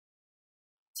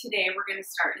Today we're going to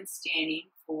start in standing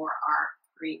for our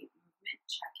pre-movement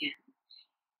check-in.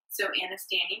 So in a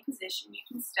standing position, you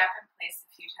can step in place a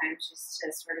few times just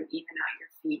to sort of even out your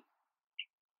feet.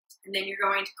 And then you're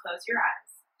going to close your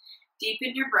eyes.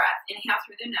 Deepen your breath. Inhale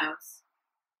through the nose.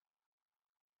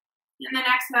 And then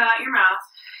exhale out your mouth.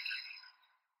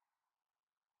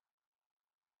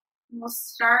 And we'll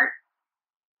start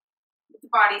with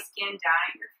the body scan down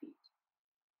at your feet.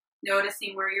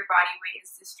 Noticing where your body weight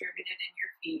is distributed in your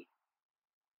feet,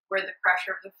 where the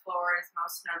pressure of the floor is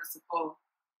most noticeable.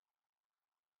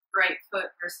 Right foot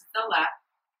versus the left,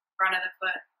 front of the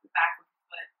foot, the back of the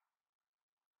foot,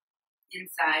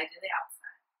 inside to the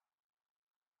outside.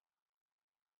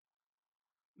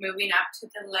 Moving up to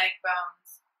the leg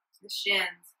bones, the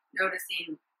shins,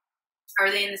 noticing, are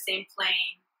they in the same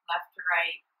plane, left to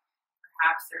right?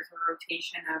 Perhaps there's a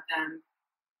rotation of them,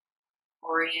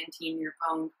 orienting your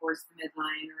bone towards the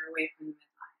midline or away from the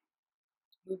midline.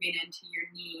 Moving into your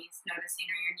knees, noticing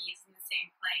are your knees in the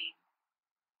same plane?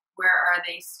 Where are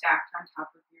they stacked on top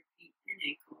of your feet and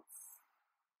ankles?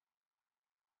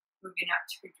 Moving up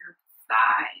to your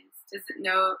thighs. Does it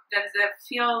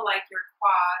feel like your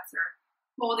quads are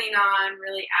holding on,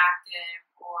 really active,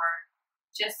 or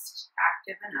just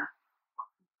active enough, or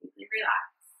completely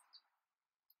relaxed?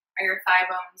 Are your thigh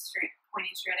bones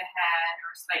pointing straight ahead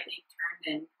or slightly turned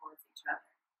in towards each other?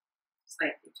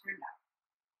 Slightly turned out.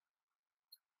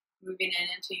 Moving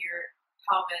into your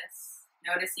pelvis,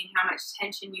 noticing how much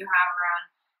tension you have around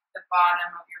the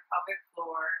bottom of your pelvic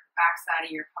floor, the backside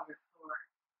of your pelvic floor.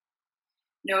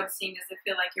 Noticing, does it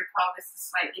feel like your pelvis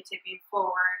is slightly tipping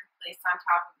forward, placed on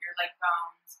top of your leg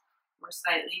bones, or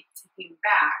slightly tipping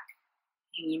back,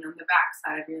 hanging on the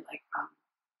backside of your leg bone?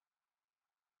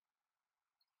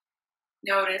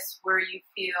 Notice where you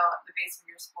feel the base of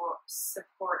your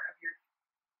support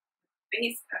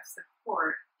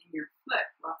in your foot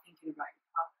while thinking about your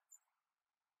pelvis.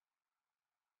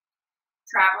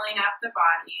 Traveling up the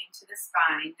body into the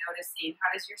spine, noticing how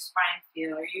does your spine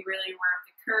feel? Are you really aware of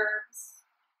the curves,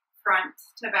 front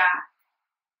to back?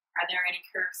 Are there any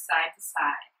curves side to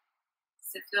side?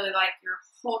 Does it feel like you're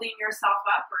holding yourself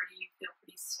up, or do you feel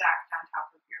pretty stacked on top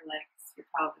of your legs, your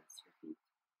pelvis, your feet?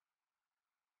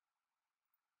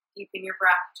 Deepen your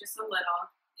breath just a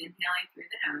little, inhaling through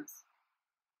the nose,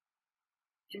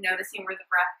 and noticing where the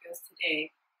breath goes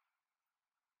today.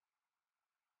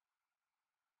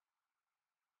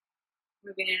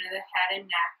 Moving into the head and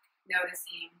neck,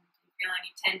 noticing, do you feel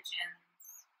any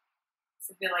tensions?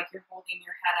 Does it feel like you're holding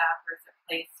your head up, or is it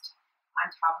placed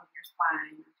on top of your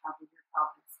spine, on top of your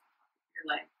pelvis, on top of your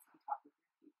legs, on top of your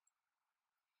feet?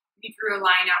 If you drew a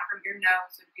line out from your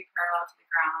nose, it would be parallel to the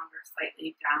ground, or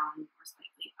slightly down, or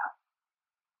slightly up.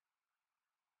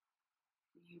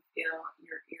 You feel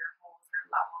your ear holes are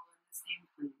level in the same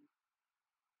plane.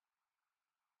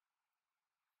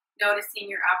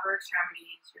 Noticing your upper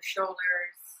extremities, your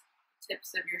shoulders,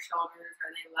 tips of your shoulders,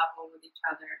 are they level with each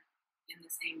other in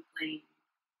the same plane,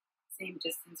 same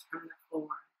distance from the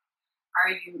floor?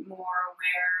 Are you more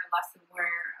aware, less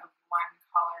aware of one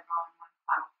collarbone, one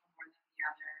clavicle more than the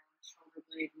other, one shoulder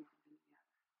blade more than the other?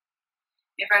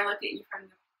 If I look at you from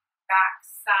the back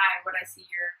side, would I see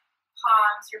your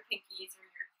palms, your pinkies, or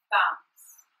your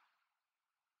thumbs?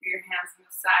 Or your hands on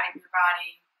the side of your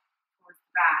body towards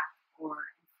the back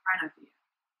or in front of you?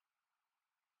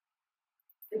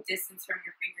 The distance from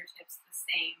your fingertips the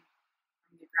same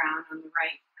from the ground on the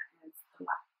right as the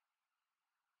left.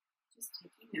 Just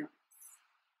taking notes.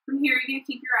 From here, you're going to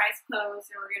keep your eyes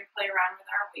closed, and we're going to play around with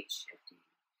our weight shifting.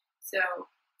 So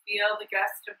feel the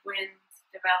gust of wind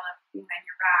develop behind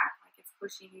your back, like it's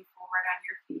pushing you forward on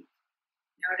your feet.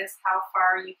 Notice how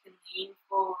far you can lean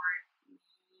forward,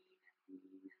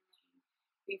 lean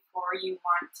before you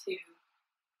want to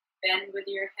bend with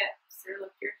your hips or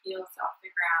lift your heels off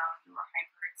the ground or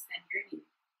hyperextend your knees.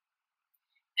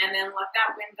 And then let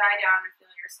that wind die down and feel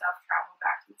yourself travel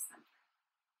back to the center.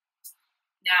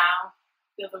 Now,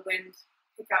 feel the wind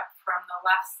pick up from the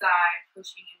left side,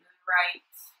 pushing you to the right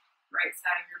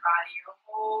side of your body. Your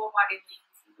whole body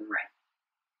leans to the right.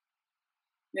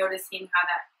 Noticing how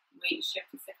that weight shift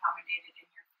is accommodated in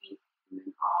your feet and then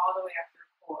all the way up your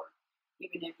core,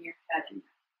 even in your head and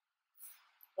neck.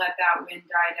 Let that wind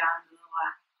die down to the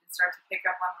left and start to pick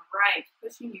up on the right,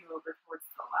 pushing you over towards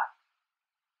the left.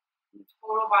 And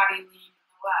total body lean to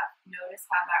the left. Notice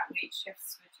how that weight shift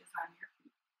switches on your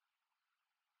feet.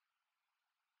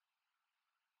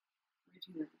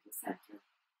 Return to the center.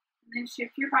 And then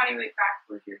shift your body weight back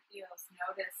towards your heels.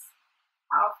 Notice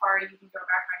how far you can go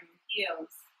back on your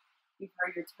heels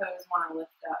before your toes want to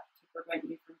lift up to prevent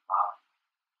you from falling.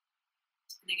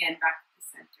 And again, back to the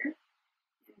center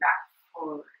and back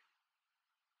forward.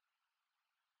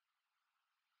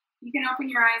 You can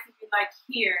open your eyes if you'd like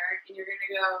here, and you're going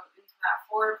to go into that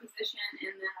forward position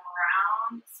and then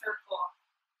around the circle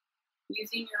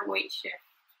using your weight shift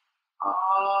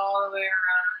all the way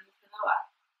around to the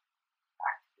left,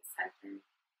 back to the center,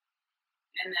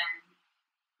 and then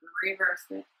reverse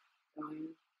it,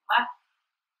 going left,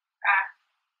 back,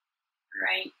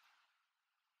 right,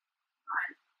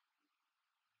 front,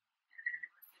 and then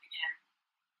reverse it again,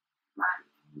 front,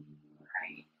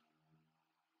 right,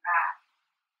 back,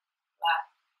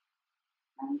 left,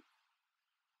 front,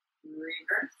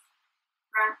 reverse,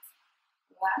 front,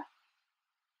 left,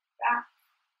 back,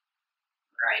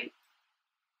 right,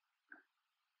 front.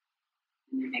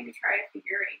 And then maybe try a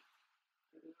figure eight.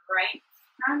 Right,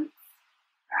 front,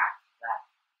 back, left,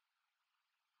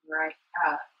 right,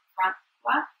 front,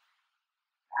 left,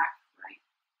 back, right,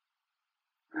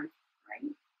 front,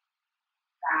 right,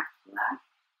 back, left,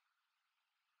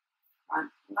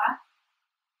 front, left,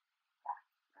 back,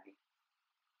 right,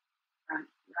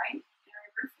 front, right, and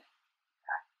reverse it,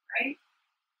 back, right,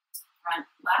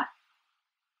 front, left,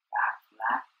 back,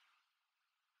 left,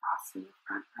 cross to the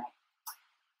front, right,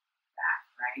 back,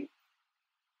 right,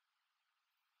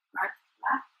 front,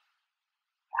 left,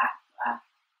 back, left,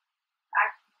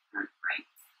 back to the front, right.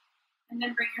 And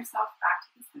then bring yourself back to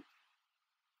the center.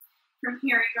 From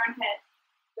here, you're going to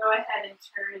go ahead and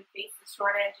turn and face the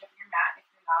short edge of your mat if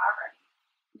you're not already.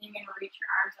 And you're going to reach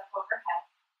your arms up overhead,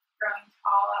 growing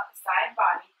tall out the side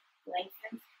body,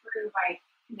 lengthen through by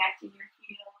connecting your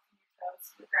heels and your toes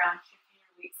to the ground, shifting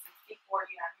your weight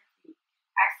 60-40 on your feet.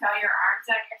 Exhale your arms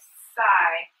on your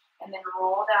side, and then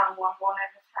roll down one bone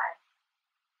at a time,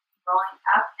 rolling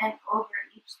up and over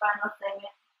each spinal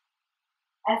segment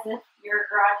as if you're a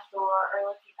garage door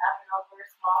or looking up and over a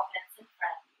small fence in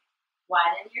front of you.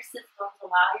 Widen your sit bones,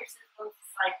 allow your sit bones to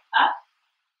slide up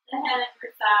the head of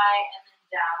your thigh and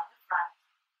then down the front.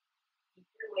 Keep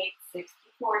your weight 60-40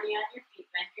 on your feet,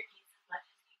 bend your knees as much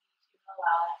as you need to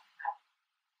allow that to happen.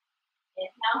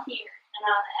 Inhale here, and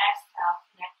on the exhale,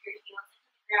 connect your heels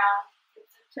into the ground,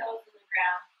 tips of toes in the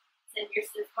ground, send your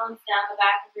sit bones down the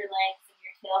back of your legs and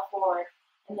your tail forward,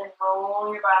 and then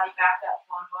roll your body back up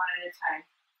one bone at a time.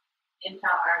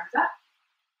 Inhale, arms up.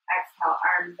 Exhale,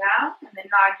 arms down. And then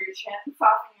nod your chin,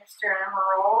 soften your sternum,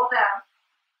 roll down.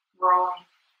 Rolling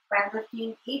by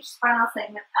lifting each spinal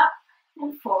segment up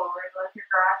and forward like your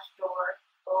garage door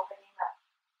opening up.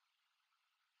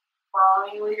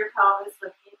 Following with your pelvis,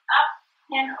 lifting up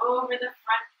and over the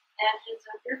front edges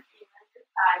of your feet and your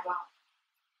thigh bone.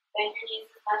 Bend your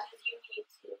knees as much as you need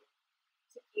to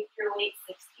keep your weight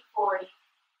 60-40.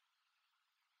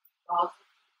 Balls of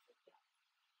feet together.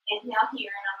 Inhale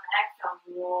here, and on the exhale,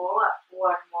 roll up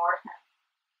one more time.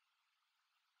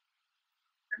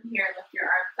 From here, lift your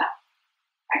arms up.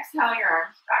 Exhale your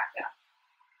arms back down.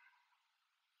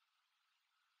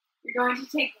 You're going to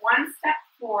take one step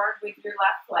forward with your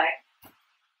left leg.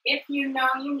 If you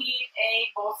know you need a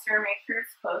bolster, make sure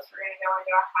it's close. We're going to go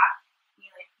into a half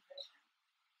kneeling position.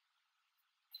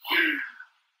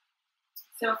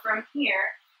 So from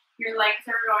here, your legs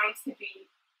are going to be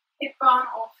hip bone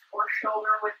or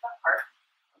shoulder width apart,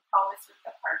 or pelvis width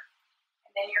apart.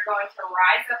 And then you're going to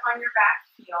rise up on your back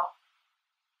heel.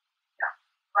 No,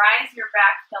 rise your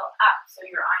back heel up so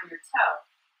you're on your toe.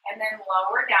 And then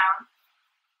lower down,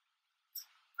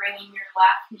 bringing your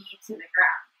left knee to the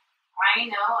ground. I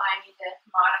know I need to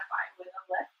modify with a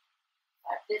lift,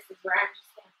 but this is where I'm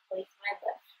just going to place my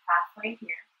lift halfway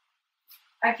here.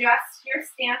 Adjust your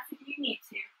stance if you need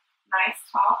to. Nice,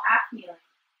 tall, half kneeling.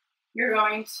 You're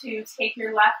going to take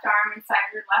your left arm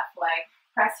inside your left leg,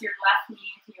 press your left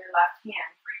knee into your left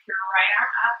hand. Reach your right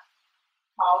arm up,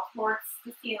 tall towards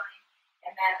the ceiling,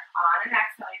 and then on an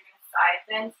exhale, you're going to side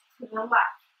bend to the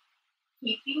left.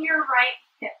 Keeping your right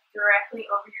hip directly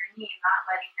over your knee, not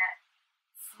letting it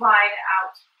slide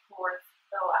out towards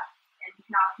the left.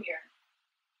 Inhale here.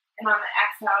 And on the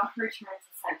exhale, return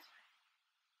to center.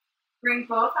 Bring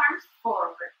both arms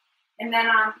forward. And then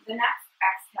on the next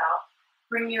exhale,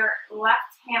 bring your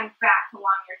left hand back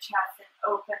along your chest and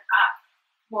open up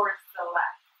towards the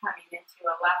left, coming into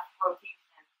a left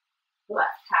rotation,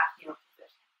 left half heel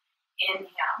position.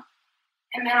 Inhale.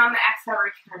 And then on the exhale,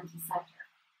 return to center.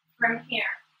 From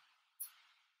here,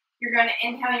 you're going to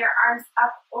inhale your arms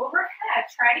up overhead.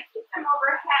 Try to keep them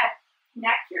overhead.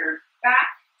 Connect your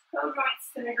back toe joints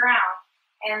to the ground.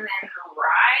 And then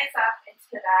rise up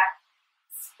into that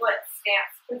split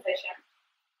stance position.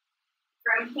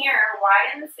 From here,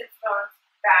 widen the sits bones,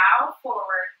 bow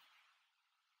forward,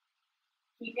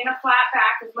 keeping a flat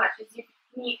back as much as you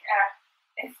need,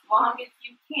 as long as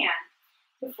you can,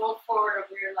 to fold forward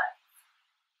over your legs.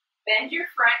 Bend your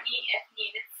front knee if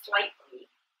needed slightly.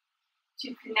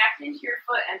 to connect into your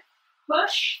foot and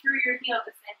push through your heel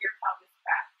to send your pelvis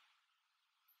back.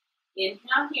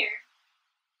 Inhale here.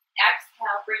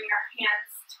 Exhale, bring your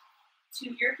hands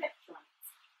to your hip joints.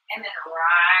 And then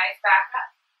rise back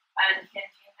up,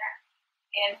 unhinging there.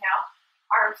 Inhale,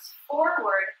 arms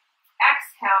forward.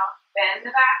 Exhale, bend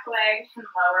the back leg and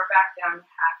lower back down to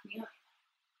half kneeling.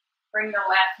 Bring the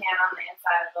left hand on the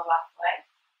inside of the left leg.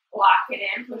 Lock it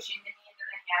in, pushing the knee into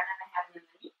the hand and the hand into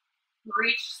the knee.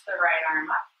 Reach the right arm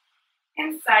up.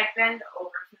 And side bend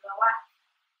over to the left.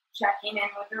 Checking in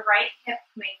with the right hip,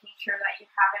 making sure that you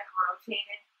haven't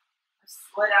rotated or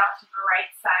slid out to the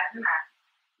right side of the mat.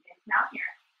 Inhale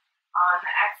here. On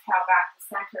the exhale, back to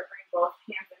center. Bring both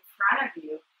hands in front of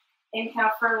you.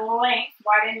 Inhale for length,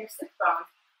 widen your sit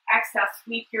bones. Exhale,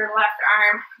 sweep your left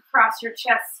arm across your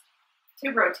chest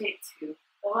to rotate to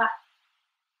the left.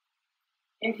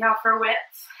 Inhale for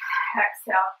width.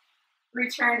 Exhale,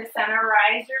 return to center.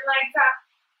 Rise your legs up.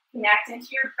 Connect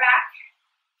into your back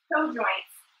toe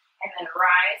joints. And then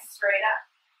rise straight up.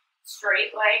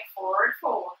 Straight leg, forward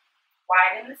fold.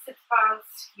 Widen the sit bones.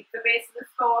 Keep the base of the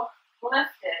skull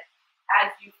lifted as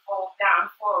you fold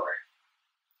down forward.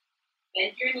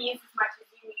 Bend your knees as much as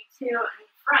you need to in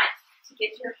front to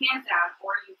get your hands down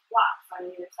or use blocks on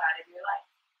either side of your leg.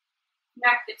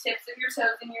 Connect the tips of your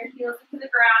toes and your heels into the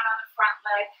ground on the front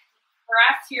leg.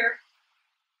 Press your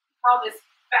pelvis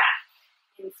back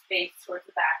in space towards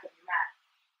the back of your mat.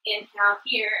 Inhale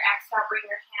here. Exhale, bring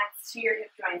your hands to your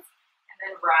hip joints and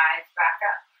then rise back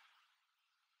up.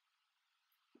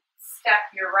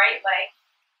 Step your right leg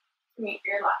to meet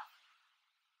your left.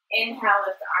 Inhale,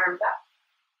 lift the arms up.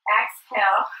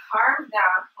 Exhale, arms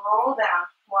down, roll down,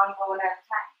 one going at a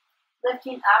time.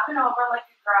 Lifting up and over like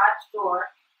a garage door,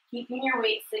 keeping your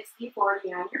weight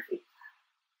 60-40 on your feet.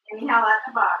 Inhale at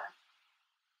the bottom.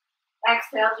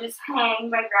 Exhale, just hang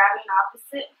by grabbing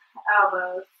opposite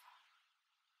elbows.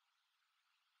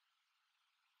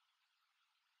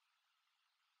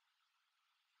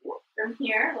 From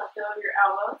here, let go of your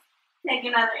elbows. Take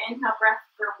another inhale breath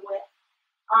for width.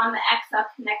 On the exhale,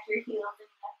 connect your heels in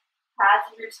the pads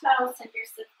of your toes, send your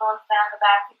sit bones down the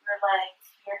back of your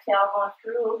legs. Your tail going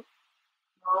through.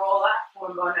 Roll up,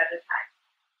 one bone at a time.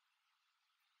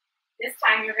 This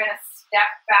time you're going to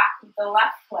step back with the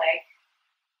left leg,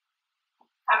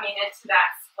 coming into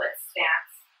that split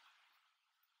stance.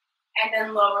 And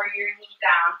then lower your knee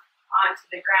down onto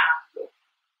the ground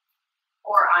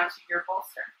or onto your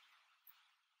bolster.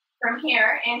 From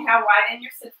here, inhale, widen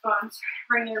your sit bones.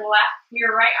 Bring your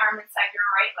right arm inside your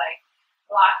right leg.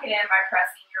 Lock it in by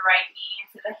pressing your right knee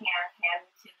into the hand, hand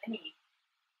into the knee.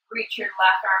 Reach your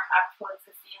left arm up towards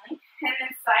the ceiling, and then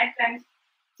side bend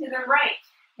to the right,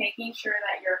 making sure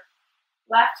that your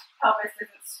left pelvis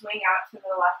doesn't swing out to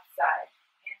the left side.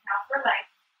 Inhale for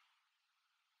length.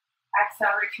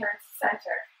 Exhale, return to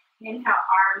center. Inhale,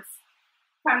 arms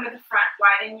come to the front,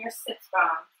 widen your sit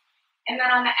bones. And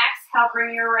then on the exhale,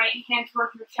 bring your right hand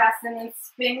towards your chest and then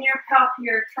spin your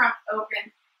trunk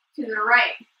open to the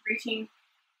right, reaching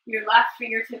your left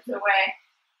fingertips away,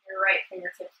 your right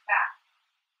fingertips back.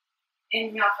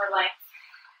 Inhale for length.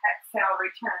 Exhale,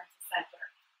 return to center.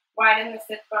 Widen the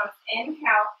sit bones.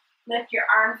 Inhale, lift your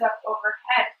arms up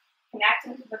overhead. Connect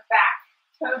into the back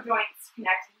toe joints.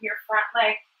 Connect into your front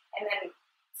leg. And then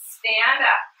stand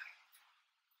up,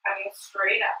 coming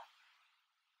straight up.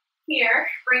 Here,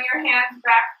 bring your hands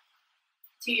back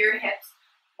to your hips.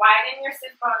 Widen your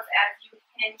sit bones as you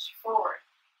hinge forward.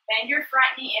 Bend your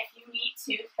front knee if you need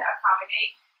to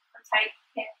accommodate for tight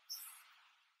hips.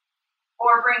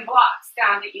 Or bring blocks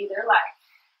down to either leg.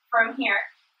 From here,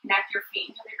 connect your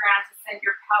feet into the ground to send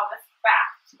your pelvis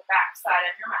back to the back side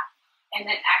of your mat. And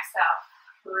then exhale,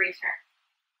 return.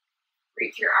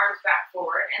 Reach your arms back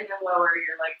forward and then lower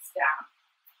your legs down.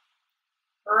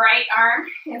 Right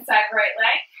arm inside right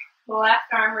leg. Left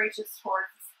arm reaches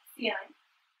towards the ceiling.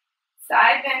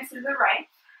 Side bend to the right.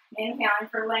 Inhaling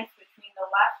for length between the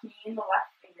left knee and the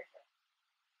left fingertip.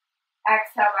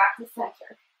 Exhale back to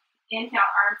center. Inhale,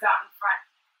 arms out in front.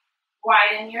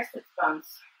 Widen your sit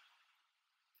bones.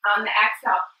 On the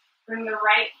exhale, bring the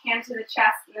right hand to the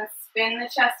chest and then spin the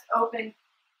chest open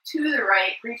to the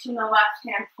right, reaching the left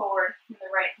hand forward and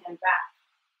the right hand back.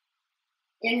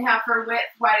 Inhale for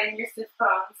width, widen your sit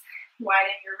bones,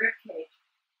 widen your rib cage.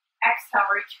 Exhale,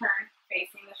 return,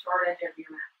 facing the short edge of your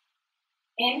mat.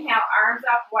 Inhale, arms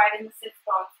up, widen the sit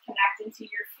bones, connect into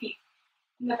your feet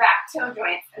in the back toe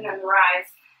joints, and then rise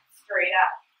straight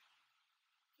up.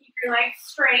 Keep your legs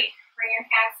straight, bring your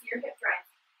hands to your hip joints.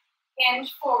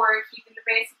 Hinge forward, keeping the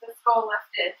base of the skull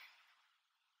lifted.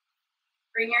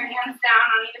 Bring your hands down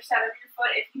on either side of your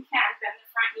foot if you can. Bend the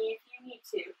front knee if you need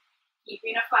to.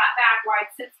 Keeping a flat back while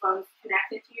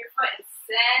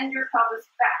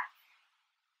pelvis back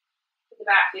to the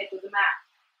back edge of the mat.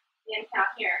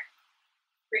 Inhale here.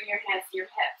 Bring your hands to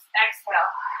your hips.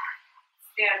 Exhale.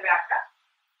 Stand back up.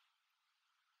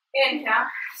 Inhale.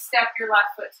 Step your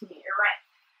left foot to meet your right.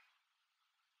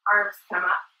 Arms come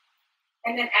up.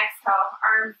 And then exhale.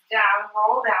 Arms down.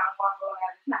 Roll down. One bone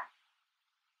at a time.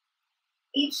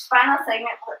 Each spinal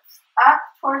segment lifts up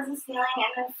towards the ceiling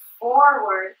and then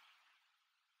forward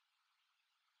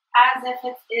as if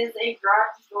it is a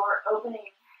garage door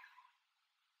opening.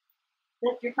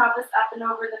 Lift your pelvis up and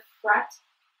over the front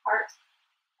part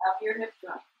of your hip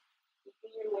joint,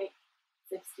 keeping your weight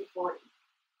 60-40.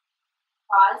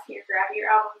 Pause here, grab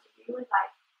your elbows if you would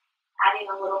like,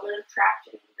 adding a little bit of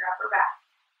traction in your upper back.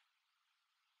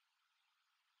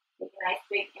 Take a nice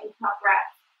big inhale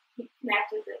breath. Keep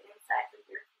connected to the insides of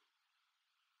your feet.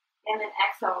 And then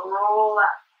exhale, roll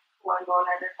up, one bone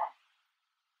at a time.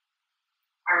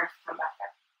 Arms come back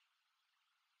up.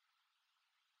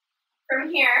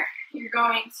 From here, you're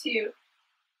going to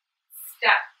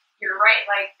step your right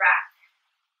leg back,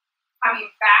 coming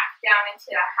back down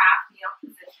into a half kneel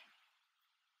position.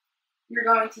 You're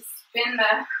going to spin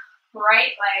the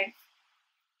right leg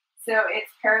so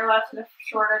it's parallel to the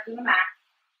short edge of the mat.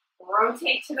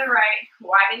 Rotate to the right,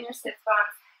 widen your sit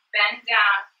bones, bend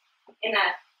down in a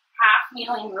half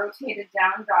kneeling rotated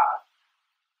down dog.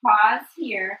 Pause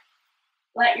here.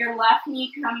 Let your left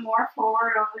knee come more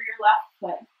forward over your left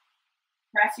foot.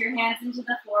 Press your hands into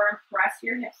the floor and press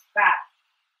your hips back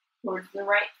towards the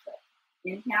right foot.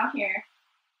 Inhale here.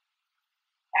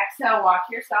 Exhale,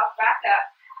 walk yourself back up.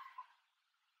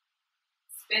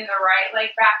 Spin the right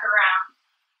leg back around.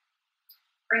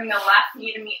 Bring the left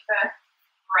knee to meet the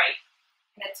right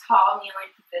in a tall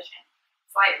kneeling position.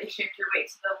 Slightly shift your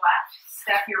weight to the left.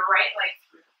 Step your right leg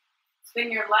through.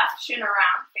 Spin your left shin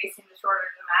around, facing the short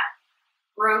edge of the mat.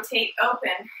 Rotate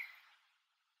open,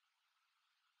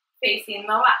 facing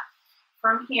the left.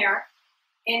 From here,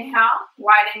 inhale,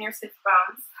 widen your sit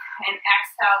bones, and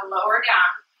exhale, lower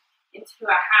down into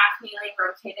a half kneeling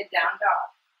rotated down dog.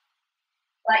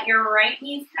 Let your right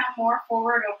knees come more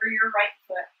forward over your right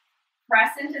foot.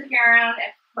 Press into the ground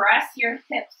and press your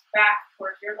hips back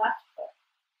towards your left foot.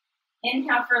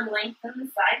 Inhale for lengthen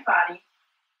the side body.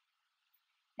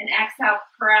 And exhale,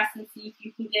 press and see if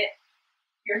you can get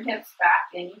your hips back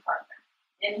any farther.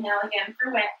 Inhale again for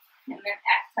width, and then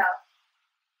exhale.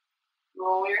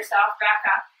 Roll yourself back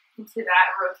up into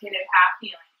that rotated half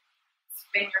kneeling.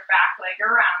 Spin your back leg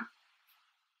around.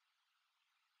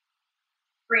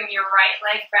 Bring your right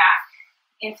leg back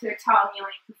into a tall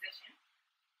kneeling position.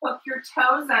 Hook your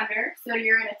toes under so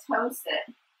you're in a toe sit.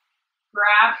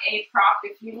 Grab a prop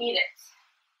if you need it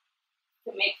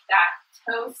to make that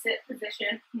toe sit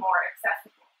position more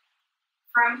accessible.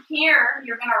 From here,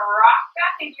 you're going to rock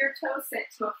back into your toe sit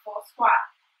to a full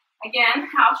squat. Again,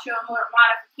 I'll show a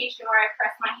modification where I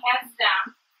press my hands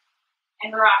down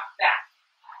and rock back.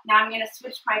 Now I'm going to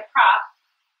switch my prop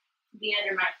to be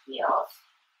under my heels.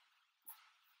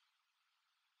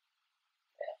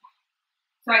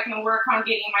 So I can work on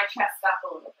getting my chest up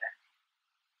a little bit.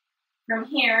 From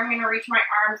here, I'm going to reach my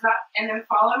arms up and then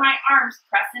follow my arms,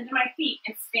 press into my feet,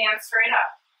 and stand straight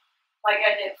up like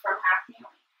I did from half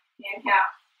kneeling. Inhale,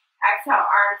 exhale,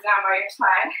 arms down by your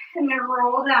side, and then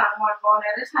roll down one bone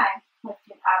at a time,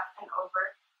 lifting up and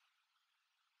over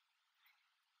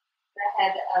the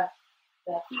head of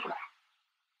the femur.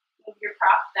 Move your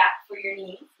prop back for your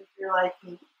knees if you're like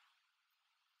me.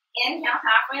 Inhale,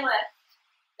 halfway lift.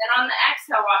 Then on the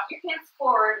exhale, walk your hands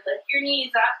forward, lift your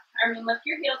heels up, and then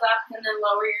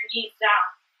lower your knees down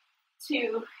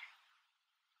to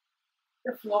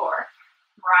the floor.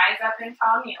 Rise up in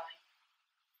tall kneeling.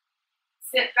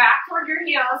 Sit back toward your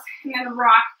heels, and then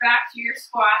rock back to your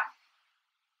squat.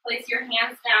 Place your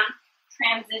hands down,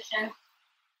 transition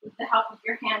with the help of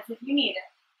your hands if you need it.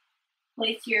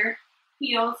 Place your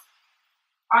heels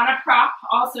on a prop,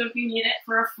 also if you need it,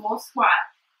 for a full squat.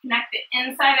 Connect the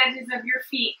inside edges of your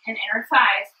feet and inner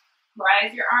thighs.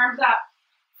 Rise your arms up.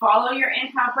 Follow your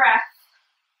inhale breath.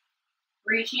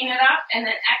 Reaching it up, and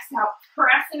then exhale.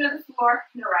 Press into the floor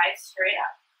and rise straight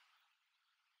up.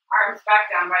 Arms back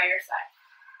down by your side.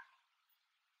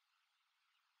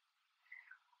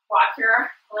 Walk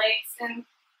your legs in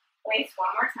place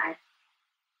one more time.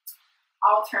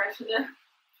 I'll turn to the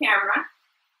camera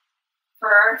for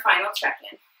our final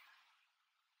check-in.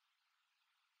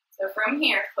 So from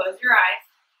here, close your eyes,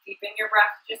 deepen your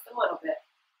breath just a little bit.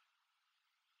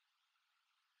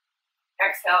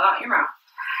 Exhale out your mouth.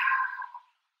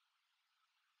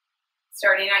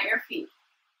 Starting at your feet.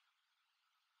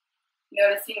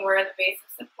 Noticing where the base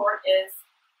of support is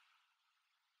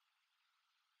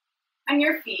on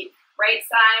your feet. right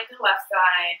side to left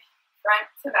side, front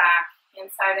to back,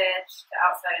 inside edge to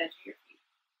outside edge of your feet.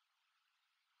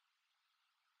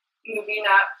 Moving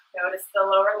up, notice the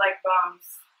lower leg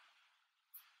bones.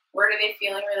 Where do they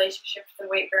feel in relationship to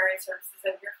the weight-bearing surfaces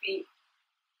of your feet?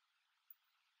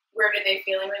 Where do they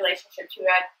feel in relationship to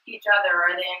each other?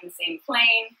 Are they in the same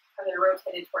plane? Are they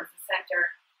rotated towards the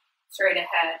center, straight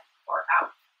ahead, or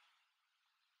out?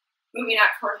 Moving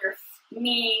up towards your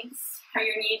knees. Are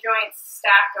your knee joints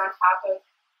stacked on top of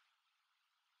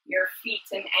your feet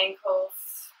and ankles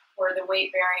where the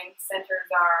weight-bearing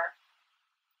centers are?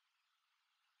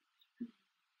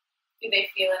 Do they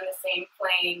feel in the same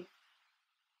plane?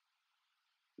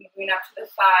 Moving up to the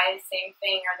thighs, same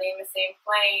thing. Are they in the same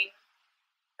plane?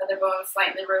 Are the bones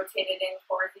slightly rotated in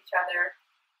towards each other,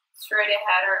 straight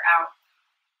ahead or out?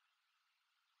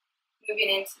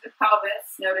 Moving into the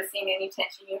pelvis, noticing any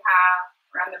tension you have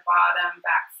around the bottom,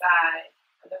 back side,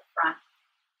 or the front.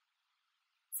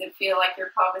 Does it feel like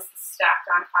your pelvis is stacked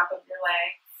on top of your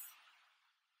legs?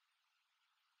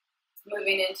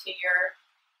 Moving into your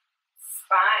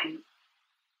spine.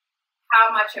 How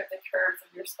much of the curves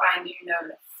of your spine do you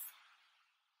notice?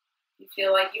 You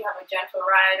feel like you have a gentle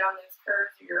ride on those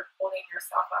curves, or you're holding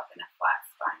yourself up in a flat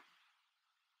spine.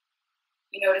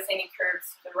 You notice any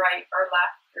curves to the right or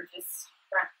left, or just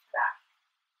front to back.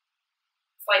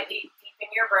 Slightly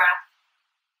deepen your breath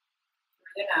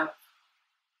through the nose,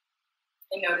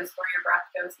 and notice where your breath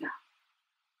goes now.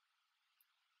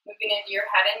 Moving into your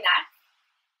head and neck,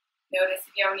 notice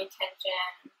if you have any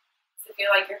tension. Does it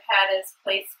feel like your head is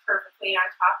placed perfectly on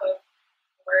top of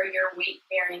where your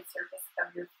weight-bearing surface of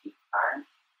your feet are?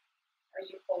 Are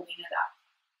you holding it up?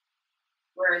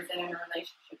 Where is it in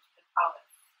relationship to the pelvis,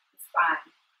 the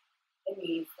spine, the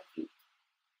knees, the feet?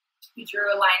 You drew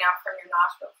a line out from your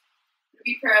nostrils. It would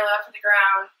be parallel to the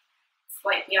ground,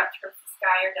 slightly up towards the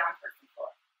sky or down towards the floor.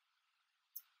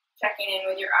 Checking in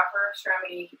with your upper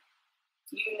extremity.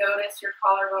 Do you notice your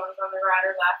collarbones on the right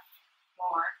or left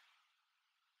more?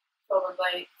 Shoulder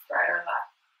blades, right or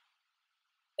left?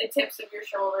 The tips of your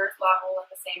shoulders level in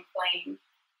the same plane.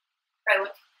 If I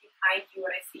look behind you,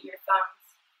 would I see your thumbs,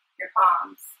 your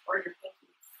palms, or your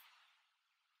pinkies?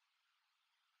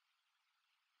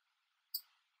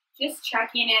 Just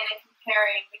checking in and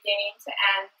comparing beginning to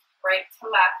end, right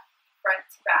to left, front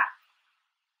to back.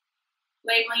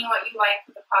 Labeling what you like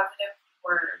with a positive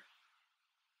word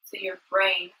so your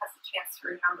brain has a chance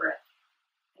to remember it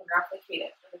and replicate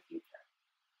it for the future.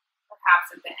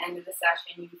 Perhaps at the end of the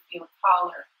session you feel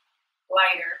taller,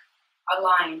 lighter,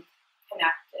 aligned,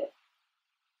 connected.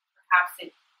 Perhaps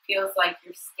it feels like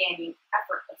you're standing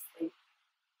effortlessly,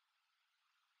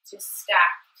 just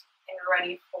stacked and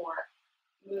ready for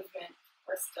movement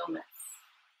or stillness.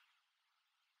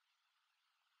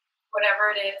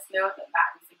 Whatever it is, know that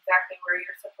that is exactly where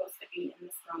you're supposed to be in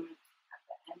this moment at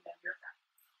the end of your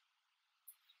practice.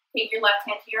 Take your left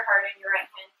hand to your heart and your right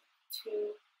hand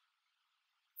to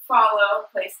follow,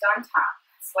 placed on top.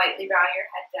 Slightly bow your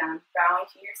head down, bowing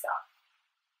to yourself.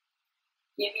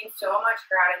 Giving so much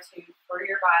gratitude for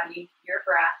your body, your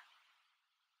breath,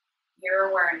 your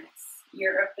awareness,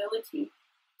 your ability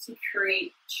to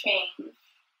create change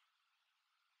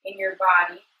in your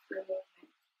body through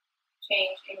movement,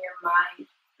 change in your mind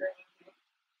through movement,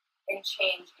 and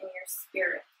change in your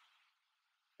spirit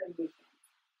through movement.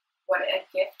 What a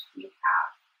gift we have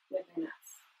within us.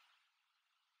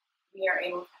 We are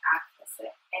able to access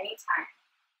it anytime.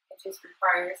 It just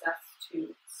requires us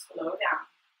to slow down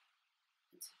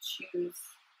and to choose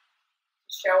to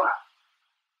show up,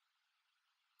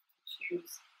 to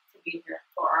choose to be here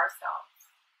for ourselves,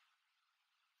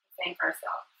 to thank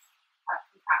ourselves, have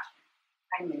compassion,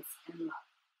 kindness, and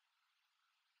love.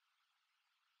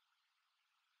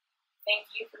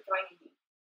 Thank you for joining me.